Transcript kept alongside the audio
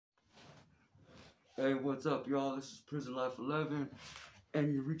Hey, what's up, y'all? This is Prison Life 11,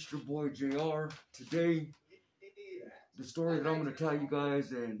 and you reached your boy JR. Today, the story that I'm gonna tell you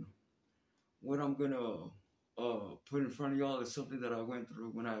guys and what I'm gonna put in front of y'all is something that I went through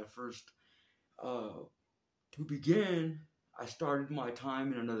when I first. To begin, I started my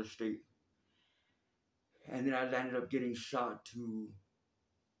time in another state, and then I landed up getting shot to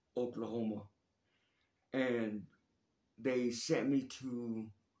Oklahoma, and they sent me to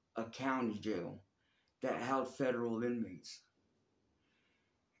a county jail that held federal inmates.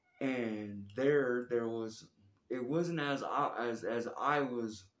 And there was, it wasn't as I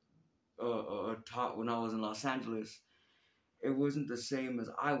was taught when I was in Los Angeles. It wasn't the same as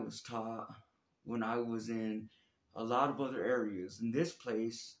I was taught when I was in a lot of other areas. In this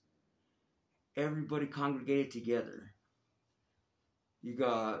place, everybody congregated together. You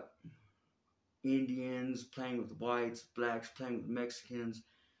got Indians playing with whites, blacks playing with Mexicans,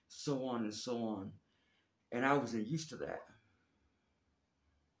 so on and so on. And I wasn't used to that.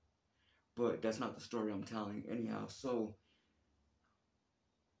 But that's not the story I'm telling anyhow. So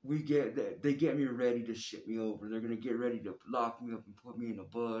they get me ready to ship me over. They're gonna get ready to lock me up and put me in a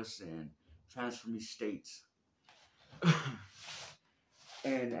bus and transfer me states.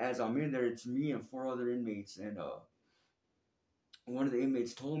 And as I'm in there, it's me and 4 other inmates. And one of the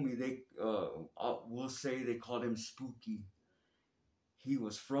inmates told me we'll say they called him Spooky. He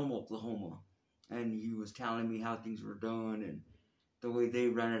was from Oklahoma, and he was telling me how things were done and the way they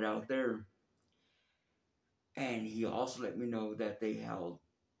ran it out there. And he also let me know that they held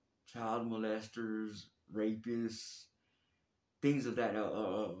child molesters, rapists, things of that,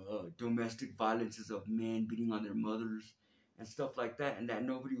 domestic violences of men beating on their mothers and stuff like that, and that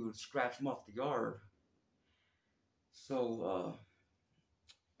nobody would scratch them off the yard. So,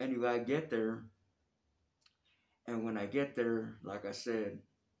 anyway, I get there, and when I get there, like I said,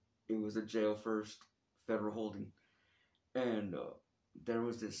 it was a jail first, federal holding, and there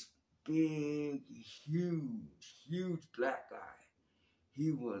was this big, huge black guy.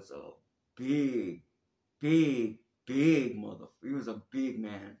 He was a big mother. He was a big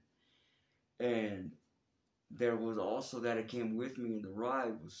man. And there was also that it came with me in the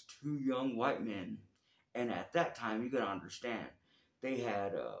ride was 2 young white men. And at that time, you gotta understand, they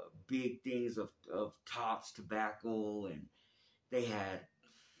had big things of Tops tobacco, and they had,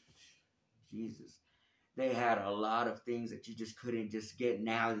 Jesus, they had a lot of things that you just couldn't just get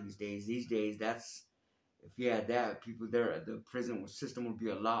now these days. These days, that's, if you had that, people there, the prison system would be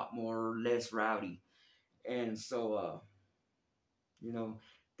a lot more less rowdy. And so,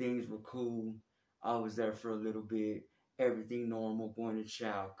 things were cool. I was there for a little bit. Everything normal, going to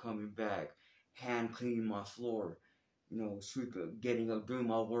chow, coming back, hand cleaning my floor, sweeping, getting up, doing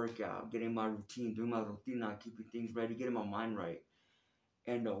my workout, getting my routine, doing my routine, keeping things ready, getting my mind right.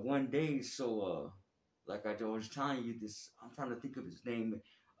 And one day, like I was telling you this, I'm trying to think of his name.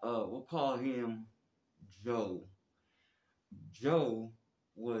 We'll call him Joe. Joe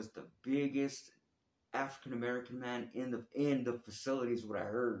was the biggest African American man in the facilities, what I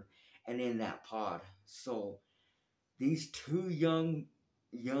heard, and in that pod. So these 2 young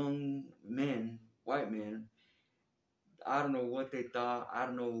men, white men, I don't know what they thought. I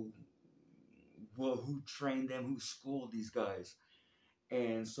don't know who trained them, who schooled these guys.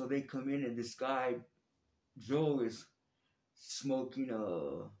 And so they come in, and this guy Joe is smoking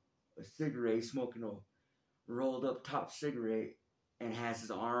a cigarette, smoking a rolled up top cigarette, and has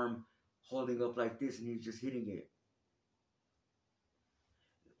his arm holding up like this, and he's just hitting it.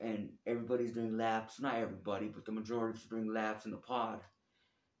 And everybody's doing laps. Not everybody, but the majority is doing laps in the pod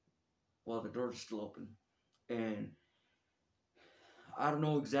while the doors are still open. And I don't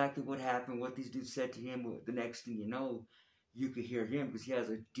know exactly what happened, what these dudes said to him, but the next thing you know, you could hear him because he has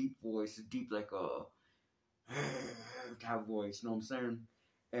a deep voice, a deep, like a type voice, you know what I'm saying?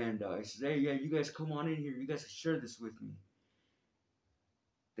 And he says, hey, yeah, you guys come on in here. You guys share this with me.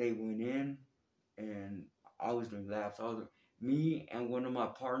 They went in, and I was doing laps. Me and one of my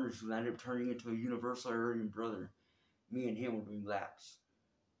partners who ended up turning into a Universal Aryan brother, me and him were doing laps.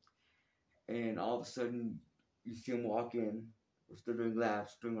 And all of a sudden, you see him walk in. We're still doing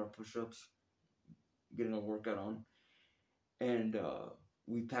laps, doing our push-ups, getting our workout on. And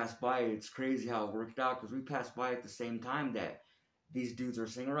we passed by. It's crazy how it worked out because we passed by at the same time that these dudes are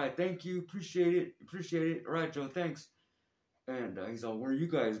saying, all right, thank you, appreciate it. All right, Joe, thanks. And he's all, where are you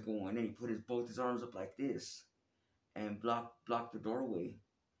guys going? And he put both his arms up like this and blocked the doorway.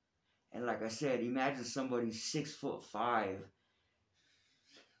 And like I said, imagine somebody 6'5"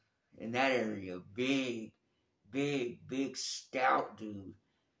 in that area, big, stout dude.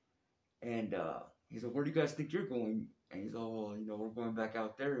 And he's like, where do you guys think you're going? And he's all, well, you know, we're going back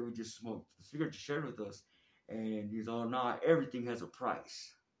out there. We just smoked the cigarette you shared with us. And he's all, nah, everything has a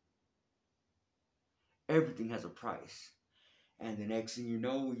price. Everything has a price. And the next thing you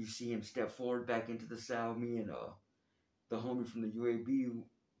know, you see him step forward back into the cell. Me and the homie from the UAB, we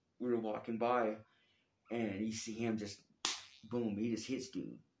were walking by, and you see him just, boom, he just hits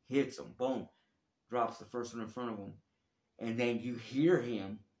dude. Hits him, boom. Drops the first one in front of him. And then you hear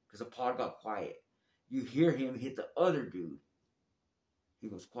him, because the pod got quiet. You hear him hit the other dude. He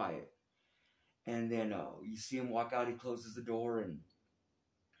goes quiet. And then you see him walk out, he closes the door, and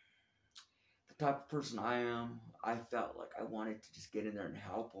the type of person I am, I felt like I wanted to just get in there and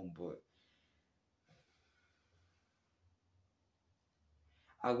help him, but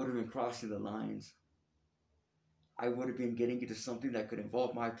I would have been crossing the lines. I would have been getting into something that could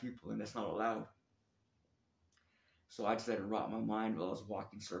involve my people, and that's not allowed. So I just let it rot my mind while I was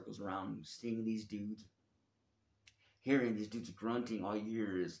walking circles around, seeing these dudes, hearing these dudes grunting. All you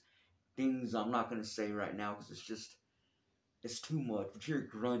hear is things I'm not going to say right now because it's too much. But you're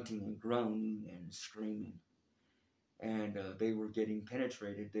grunting and groaning and screaming. And they were getting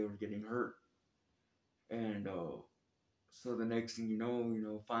penetrated. They were getting hurt. And so the next thing you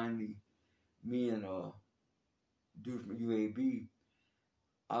know, finally, me and dude from UAB,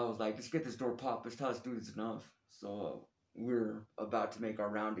 I was like, let's get this door popped. Let's tell this dude it's enough. So we're about to make our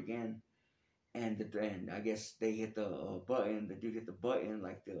round again. And I guess they hit the button. The dude hit the button,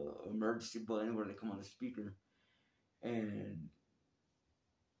 like the emergency button where they come on the speaker. And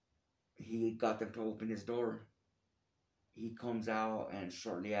he got them to open his door. He comes out, and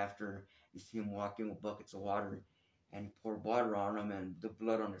shortly after, you see him walk in with buckets of water. And he poured water on him, and the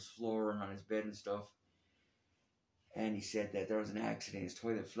blood on his floor and on his bed and stuff. And he said that there was an accident. His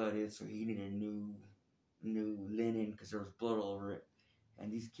toilet flooded, so he needed new linen because there was blood all over it.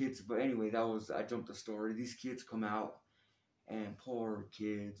 And these kids, but anyway, I jumped the story. These kids come out, and poor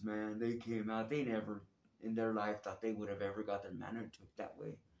kids, man, they came out. They never in their life thought they would have ever got their manhood took that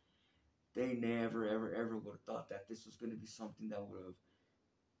way. They never, ever, ever would have thought that this was going to be something that would have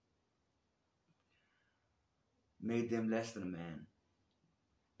made them less than a man.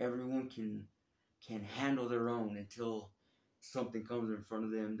 Everyone can handle their own until something comes in front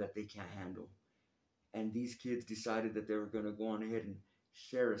of them that they can't handle. And these kids decided that they were going to go on ahead and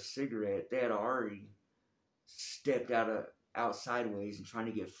share a cigarette. They had already stepped out sideways and trying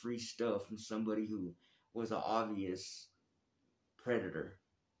to get free stuff from somebody who was an obvious predator.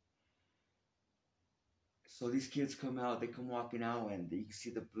 So these kids come out, they come walking out, and you can see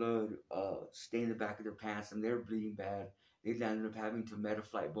the blood stain the back of their pants, and they're bleeding bad. They ended up having to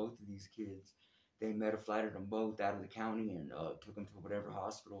Metaflight both of these kids. They Metaflighted them both out of the county and took them to whatever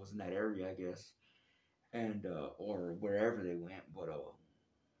hospital was in that area, I guess, and or wherever they went. But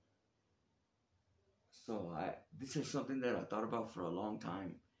so this is something that I thought about for a long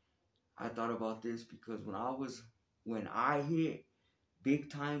time. I thought about this because when I hit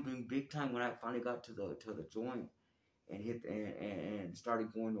big time, when I finally got to the joint and hit and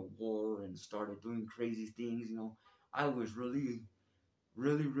started going to war and started doing crazy things, I was really,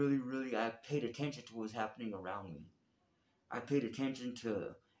 I paid attention to what was happening around me. I paid attention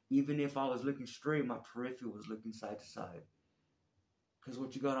to, even if I was looking straight, my peripheral was looking side to side. Because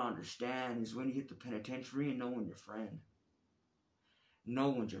what you got to understand is when you hit the penitentiary, no one's your friend. No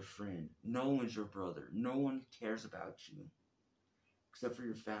one's your friend. No one's your brother. No one cares about you. Except for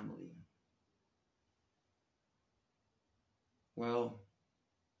your family. Well,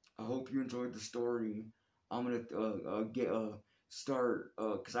 I hope you enjoyed the story. I'm going to start,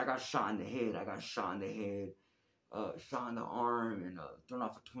 because I got shot in the head. Shot in the arm, and thrown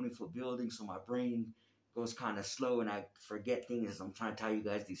off a 20-foot building, so my brain goes kind of slow, and I forget things as I'm trying to tell you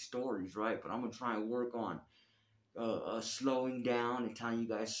guys these stories, right? But I'm going to try and work on slowing down and telling you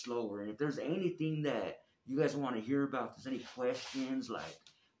guys slower. And if there's anything that you guys want to hear about, if there's any questions, like,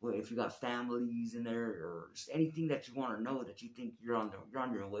 well, if you got families in there, or just anything that you want to know, that you think you're on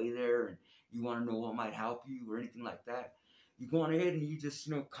your way there, and you want to know what might help you, or anything like that, you go on ahead and you just,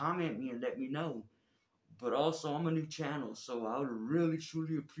 comment me and let me know. But also, I'm a new channel, so I would really,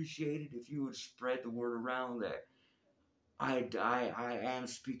 truly appreciate it if you would spread the word around that I am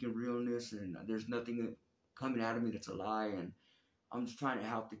speaking realness, and there's nothing coming out of me that's a lie, and I'm just trying to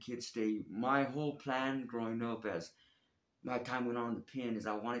help the kids stay. My whole plan growing up, as my time went on in the pen, is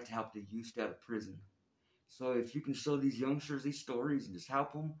I wanted to help the youth stay out of prison. So if you can show these youngsters these stories and just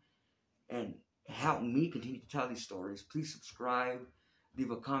help them, and help me continue to tell these stories, please subscribe,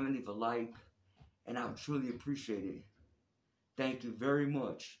 leave a comment, leave a like, and I would truly appreciate it. Thank you very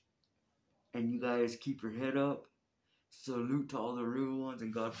much. And you guys keep your head up. Salute to all the real ones,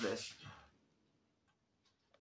 and God bless you.